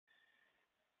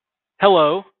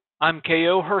Hello, I'm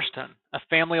K.O. Hurston, a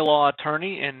family law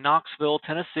attorney in Knoxville,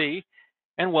 Tennessee,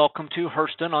 and welcome to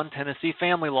Hurston on Tennessee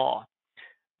Family Law.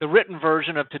 The written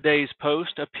version of today's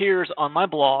post appears on my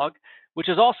blog, which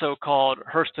is also called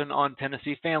Hurston on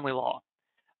Tennessee Family Law.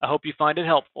 I hope you find it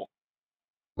helpful.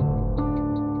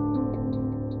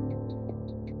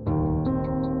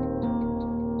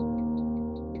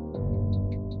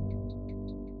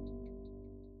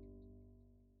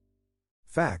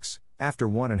 Facts: after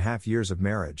 1.5 years of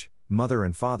marriage, mother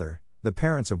and father, the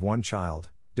parents of one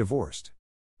child, divorced.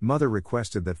 Mother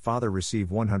requested that father receive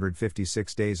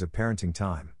 156 days of parenting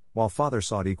time, while father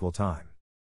sought equal time.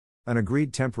 An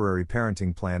agreed temporary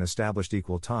parenting plan established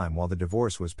equal time while the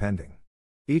divorce was pending.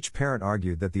 Each parent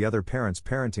argued that the other parent's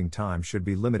parenting time should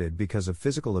be limited because of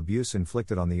physical abuse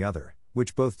inflicted on the other,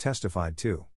 which both testified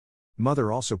to.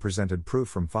 Mother also presented proof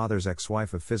from father's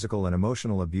ex-wife of physical and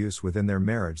emotional abuse within their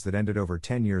marriage that ended over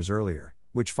 10 years earlier,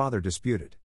 which father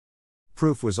disputed.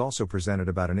 Proof was also presented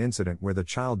about an incident where the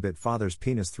child bit father's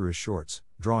penis through his shorts,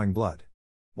 drawing blood,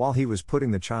 while he was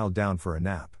putting the child down for a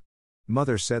nap.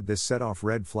 Mother said this set off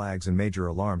red flags and major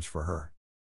alarms for her.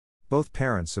 Both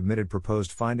parents submitted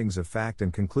proposed findings of fact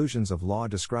and conclusions of law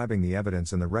describing the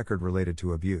evidence in the record related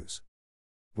to abuse.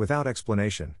 Without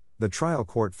explanation, the trial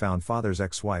court found father's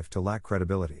ex-wife to lack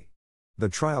credibility. The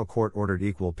trial court ordered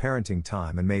equal parenting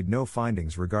time and made no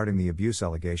findings regarding the abuse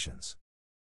allegations.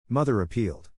 Mother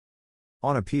appealed.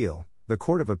 On appeal, the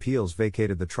Court of Appeals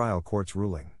vacated the trial court's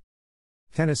ruling.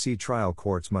 Tennessee trial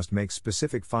courts must make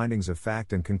specific findings of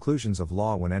fact and conclusions of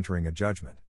law when entering a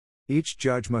judgment. Each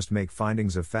judge must make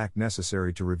findings of fact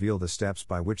necessary to reveal the steps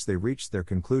by which they reached their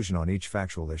conclusion on each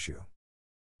factual issue.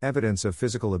 Evidence of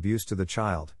physical abuse to the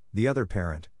child, the other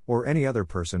parent, or any other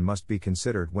person must be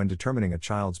considered when determining a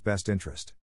child's best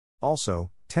interest. Also,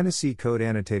 Tennessee Code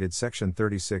Annotated Section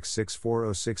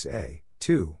 366406A,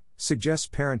 2, suggests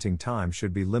parenting time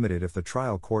should be limited if the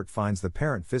trial court finds the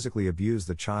parent physically abused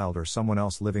the child or someone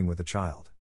else living with the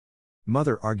child.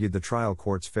 Mother argued the trial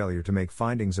court's failure to make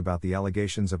findings about the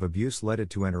allegations of abuse led it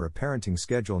to enter a parenting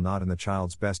schedule not in the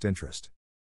child's best interest.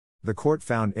 The court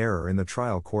found error in the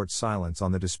trial court's silence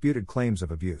on the disputed claims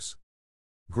of abuse.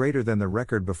 Greater than the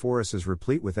record before us is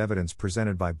replete with evidence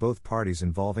presented by both parties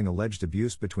involving alleged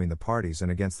abuse between the parties and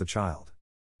against the child.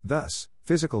 Thus,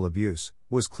 physical abuse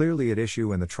was clearly at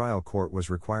issue and the trial court was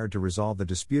required to resolve the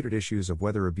disputed issues of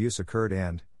whether abuse occurred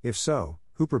and, if so,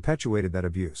 who perpetuated that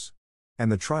abuse.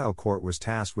 And the trial court was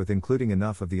tasked with including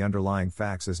enough of the underlying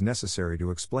facts as necessary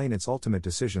to explain its ultimate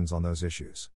decisions on those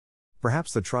issues.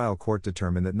 Perhaps the trial court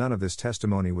determined that none of this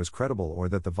testimony was credible or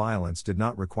that the violence did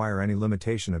not require any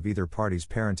limitation of either party's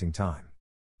parenting time.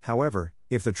 However,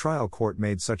 if the trial court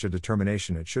made such a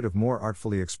determination, it should have more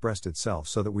artfully expressed itself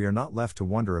so that we are not left to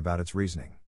wonder about its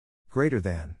reasoning. Greater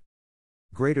than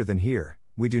here,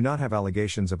 we do not have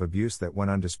allegations of abuse that went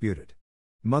undisputed.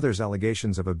 Mother's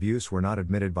allegations of abuse were not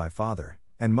admitted by father,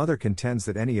 and mother contends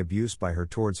that any abuse by her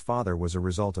towards father was a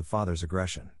result of father's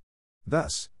aggression.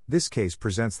 Thus, this case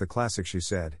presents the classic she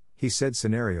said, he said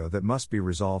scenario that must be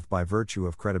resolved by virtue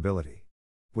of credibility.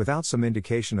 Without some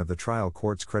indication of the trial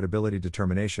court's credibility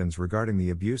determinations regarding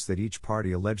the abuse that each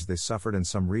party alleged they suffered and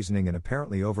some reasoning and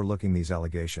apparently overlooking these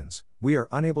allegations, we are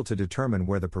unable to determine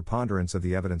where the preponderance of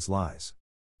the evidence lies.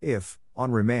 If,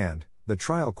 on remand, the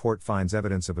trial court finds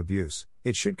evidence of abuse,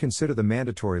 it should consider the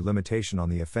mandatory limitation on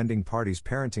the offending party's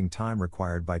parenting time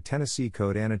required by Tennessee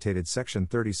Code Annotated Section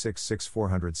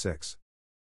 366406.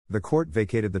 The court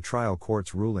vacated the trial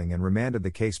court's ruling and remanded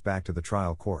the case back to the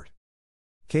trial court.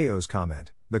 KO's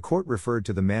comment: the court referred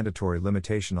to the mandatory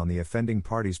limitation on the offending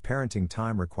party's parenting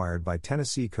time required by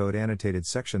Tennessee Code Annotated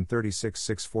Section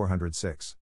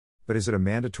 366406. But is it a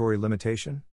mandatory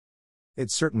limitation?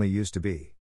 It certainly used to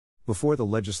be. Before the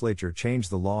legislature changed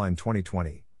the law in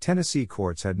 2020, Tennessee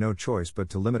courts had no choice but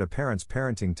to limit a parent's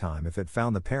parenting time if it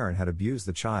found the parent had abused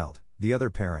the child, the other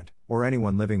parent, or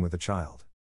anyone living with the child.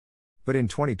 But in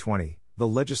 2020, the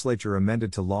legislature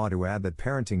amended to law to add that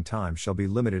parenting time shall be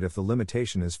limited if the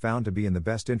limitation is found to be in the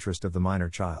best interest of the minor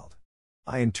child.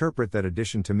 I interpret that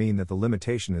addition to mean that the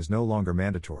limitation is no longer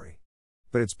mandatory.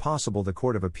 But it's possible the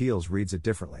Court of Appeals reads it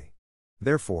differently.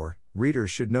 Therefore,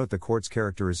 readers should note the court's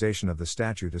characterization of the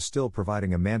statute as still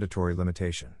providing a mandatory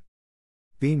limitation.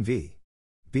 Bean v.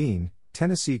 Bean,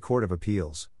 Tennessee Court of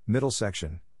Appeals, Middle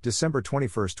Section, December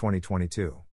 21,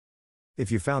 2022.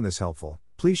 If you found this helpful,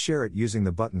 please share it using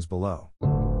the buttons below.